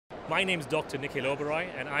My name is Dr. Nikhil Oberai,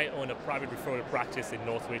 and I own a private referral practice in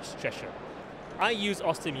Northwich, Cheshire. I use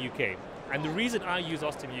Osstem UK, and the reason I use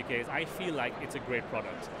Osstem UK is I feel like it's a great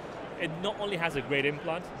product. It not only has a great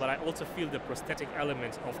implant, but I also feel the prosthetic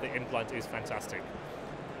element of the implant is fantastic.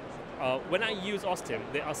 When I use Osstem,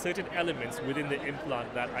 there are certain elements within the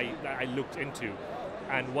implant that I looked into,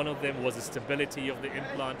 and one of them was the stability of the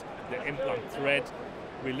implant thread.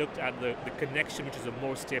 We looked at the connection, which is a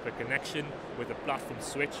more stable connection with a platform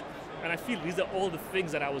switch. And I feel these are all the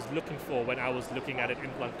things that I was looking for when I was looking at an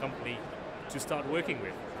implant company to start working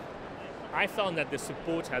with. I found that the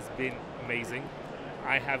support has been amazing.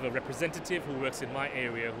 I have a representative who works in my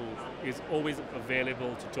area who is always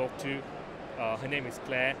available to talk to. Her name is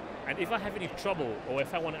Claire, and if I have any trouble or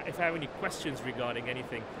if I have any questions regarding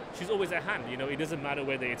anything, she's always at hand. You know, it doesn't matter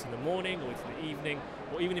whether it's in the morning or it's in the evening,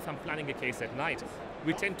 or even if I'm planning a case at night.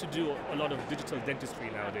 We tend to do a lot of digital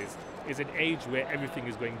dentistry nowadays. It's an age where everything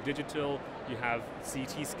is going digital. You have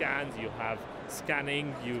CT scans, you have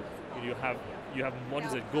scanning, you have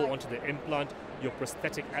models that go onto the implant, your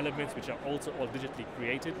prosthetic elements, which are also all digitally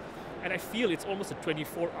created. And I feel it's almost a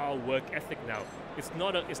 24-hour work ethic now. It's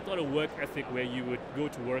not a work ethic where you would go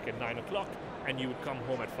to work at 9 o'clock and you would come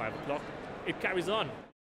home at 5 o'clock. It carries on.